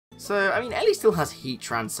So, I mean, Ellie still has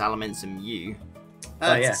Heatran, Salamence, and Mew.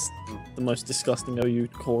 Oh, yeah. The most disgusting OU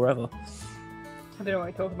core ever. I don't know what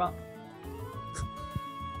you're talking about.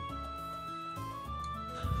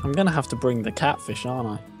 I'm gonna have to bring the catfish, aren't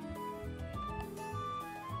I?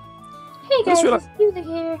 Hey guys, That's it's music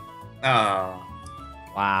here. Oh.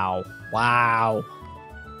 Wow. Wow.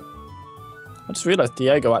 I just realised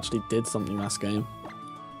Diego actually did something last game.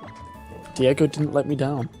 Diego didn't let me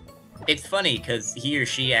down. It's funny, because he or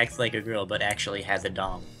she acts like a girl, but actually has a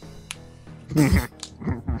dong. Let's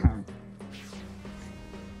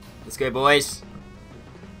go, boys.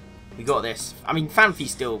 We got this. I mean, Fanfi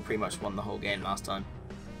still pretty much won the whole game last time.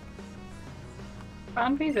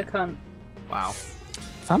 Fanfi's a cunt. Wow.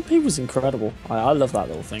 Fampi was incredible. I love that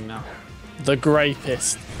little thing now. The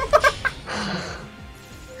Grapist.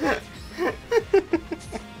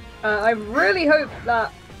 I really hope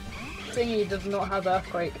that thingy does not have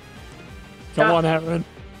Earthquake. Come That on, Aaron.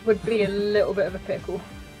 would be a little bit of a pickle.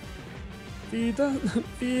 Vida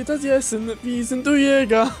Jessen, wir sind du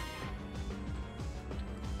Jäger. I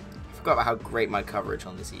forgot about how great my coverage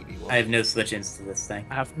on this Eevee was. I have no switch-ins to this thing.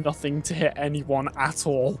 I have nothing to hit anyone at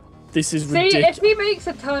all. This is See, ridiculous. if he makes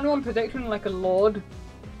a turn 1 prediction like a lord,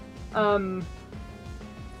 I'm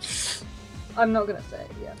not gonna say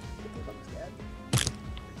it yet because I'm scared.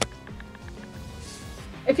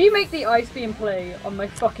 If you make the Ice Beam play on my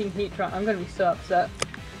fucking Heatran, I'm gonna be so upset.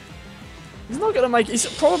 He's not gonna make it. He's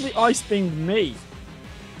probably ice beamed me.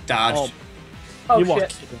 Dodged. Oh you are shit.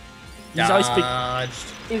 kidding. He's ice beamed. Dodged.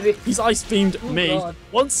 Easy. He's ice beamed Oh, me God.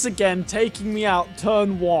 once again, taking me out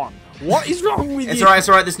turn 1. What is wrong with It's you? alright, it's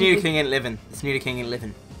alright. This new king ain't living. This new king ain't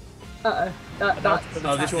living. Uh-oh. That's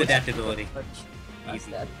Oh, this is adaptability.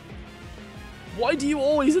 Easy. dead. Why do you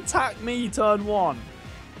always attack me turn 1?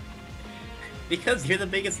 Because you're the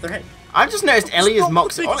biggest threat. I've just noticed Ellie is not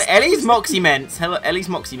Moxie. the biggest- Ellie's Moxie Ments. Hello, Ellie's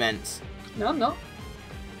Moxie Ments. No, I'm not.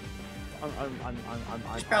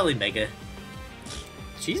 It's probably Mega.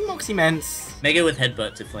 She's Moxie Ments. Mega with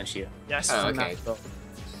headbutt to flinch you. Yes, Oh, from okay. that stuff.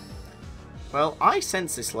 Well, I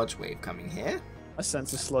sense a sludge wave coming here. I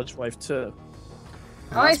sense a sludge wave too.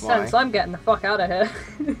 and I that's why- sense I'm getting the fuck out of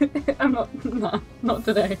here. I'm not. Not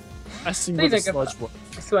today. I see Please with a don't go sludge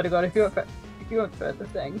wave. I swear to God, if you want further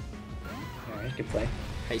thing. Alright, good play.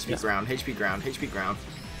 HP Yes. ground, HP ground, HP ground.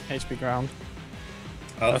 HP ground.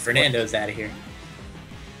 Oh, That's Fernando's out of here.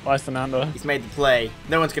 Bye, Fernando. He's made the play.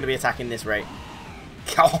 No one's going to be attacking this rate.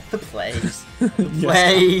 Oh, the plays. The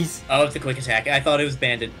Yes. plays. Oh, it's a quick attack. I thought it was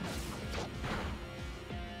banded.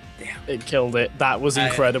 Damn. It killed it. That was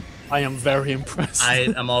incredible. I am very impressed.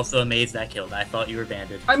 I am also amazed that killed. I thought you were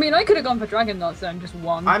banded. I mean, I could have gone for Dragon Dance and just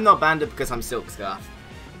won. I'm not banded because I'm Silk Scarf.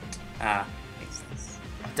 Ah, makes sense.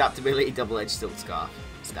 Adaptability, double-edged Silk Scarf.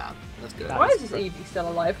 Stab. That's good. Why is this Eevee still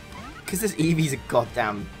alive? Because this Eevee's a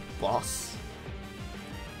goddamn boss.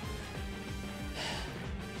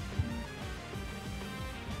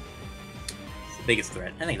 It's the biggest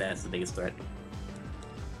threat. I think that's the biggest threat.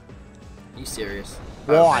 Are you serious?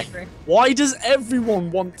 Why? agree. Why does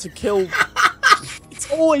everyone want to kill? It's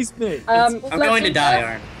always me. I'm Let's going to see- die,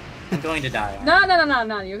 Arn. I'm going to die, Arn.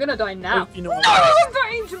 No, you're gonna die now. You know what? No,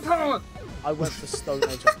 the ancient power! I went for Stone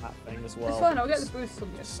Age of that thing as well. It's fine, I'll get the boost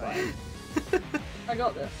from you. Just saying. I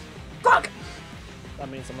got this. Fuck! That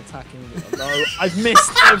means I'm attacking you. No, I've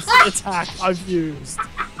missed every attack I've used.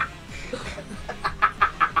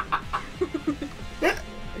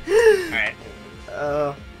 Alright.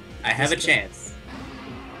 I have a chance.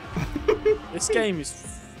 This game is.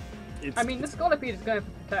 It's, I mean, the Scolipede is going for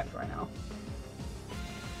Protect right now.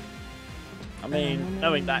 I mean,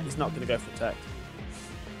 knowing that, he's not going to go for Protect.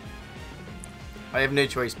 I have no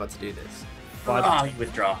choice but to do this. Oh, you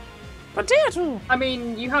withdraw. Potato! I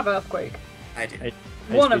mean, you have Earthquake. I do. Hey,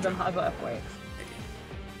 One HP. of them has Earthquakes.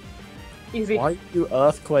 I Easy. Why are you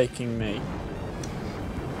earthquaking me? do.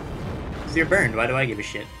 'Cause you're burned. Why do I give a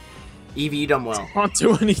shit? Eevee, you done well. Can't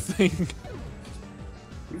do anything.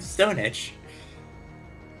 Stone Edge.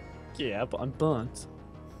 Yeah, but I'm burnt.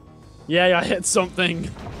 Yeah, I hit something.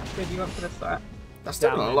 Good, you went for this threat. That's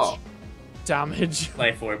still not a lot. Damage.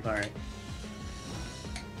 Life Orb, alright.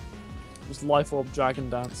 Just Life Orb Dragon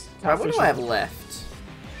Dance. Right, what do I have Catfish. left?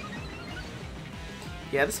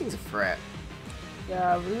 Yeah, this thing's a threat.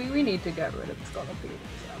 Yeah, we need to get rid of the Scolipede.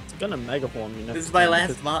 It's gonna Mega Horn me next This is my turn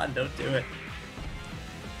last mod, don't do it.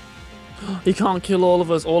 because he can't kill all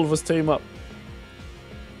of us team up.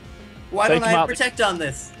 Why Take don't him I out. protect on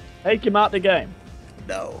this? Take him out the game.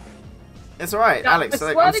 No. It's alright, Yeah, Alex,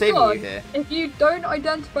 I swear I'm to saving God, you here. if you don't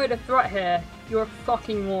identify the threat here, you're a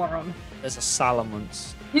fucking moron. There's a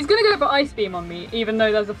Salamence. He's gonna go for Ice Beam on me, even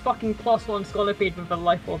though there's a fucking +1 Scolipede with a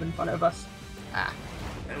Life Orb in front of us. Ah.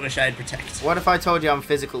 I wish I'd protect. What if I told you I'm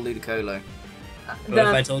physical Ludicolo? What if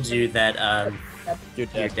I told you that You're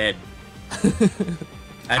you're dead. dead?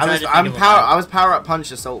 I was power up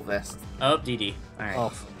punch assault vest. Oh, DD. Alright. Oh,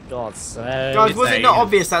 for God's sake. Guys, was it not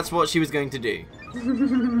obvious that's what she was going to do?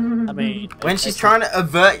 I mean, When she's trying to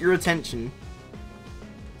avert your attention.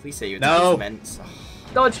 Please say you attack Mence.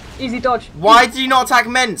 Dodge. Easy dodge. Why do you not attack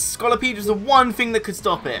Mence? Scolipede was the one thing that could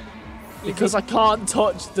stop it. because I can't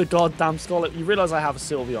touch the goddamn Scarlet. You realise I have a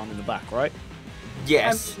Sylveon in the back, right?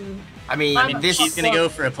 Yes. I mean, this. She's gonna go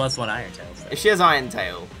for a +1 Iron Tail. So. If she has Iron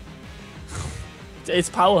Tail. It's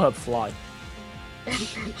Power Hub Fly.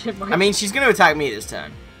 I mean, she's going to attack me this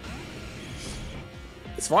turn.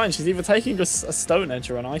 It's fine. She's either taking a Stone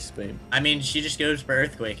Edge or an Ice Beam. I mean, she just goes for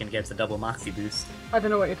Earthquake and gets a double Moxie boost. I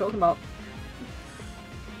don't know what you're talking about.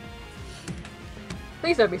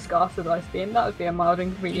 Please don't be scarfed with Ice Beam. That would be a mild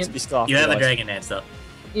inconvenience. You have a Dragon Dance up.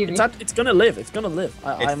 Easy. It's gonna live. It's gonna live.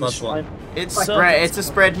 It's a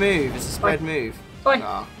spread move. It's a spread move. Fine.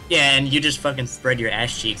 Oh. Yeah, and you just fucking spread your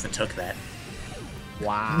ass cheeks and took that.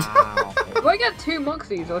 Wow. Do I get 2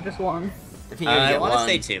 Moxies or just 1? I think you only I get want to one.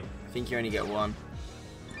 say 2. I think you only get 1.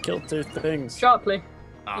 Killed 2 things. Sharply.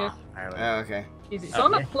 Ah, Oh, okay. Easy. So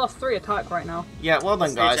I'm at +3 attack right now. Yeah, well done,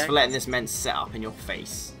 Let's guys, check. for letting this Mence set up in your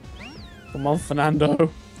face. Come on,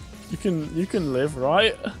 Fernando. You can live,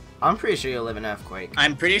 right? I'm pretty sure you'll live in Earthquake.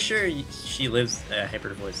 I'm pretty sure she lives Hyper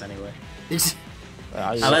Voice anyway.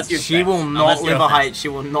 Unless She will not live a hype. She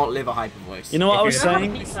will not live a hyper voice. You know what I was If you're-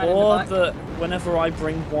 saying before? That whenever I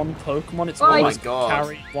bring one Pokemon, it's Oh my always God.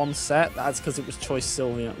 carry one set. That's because it was Choice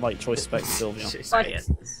Sylveon, like Choice Spec Sylveon. Fine. Yes.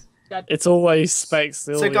 It's always Spec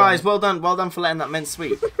Sylveon. So guys, well done for letting that Mence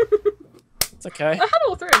sweep. It's okay. I had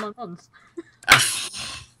all 3 of my mons.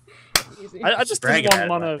 Easy. I just Brag didn't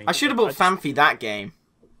want about it, Mono. I think. I should have bought Fanfi that game.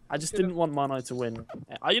 I just didn't want Mono to win.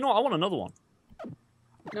 You know what? I want another one.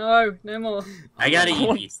 No, no more. I gotta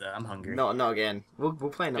eat pizza. I'm hungry. Not again. We'll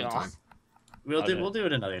play another Yeah. time. We'll Okay. do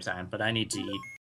it another time, but I need to eat.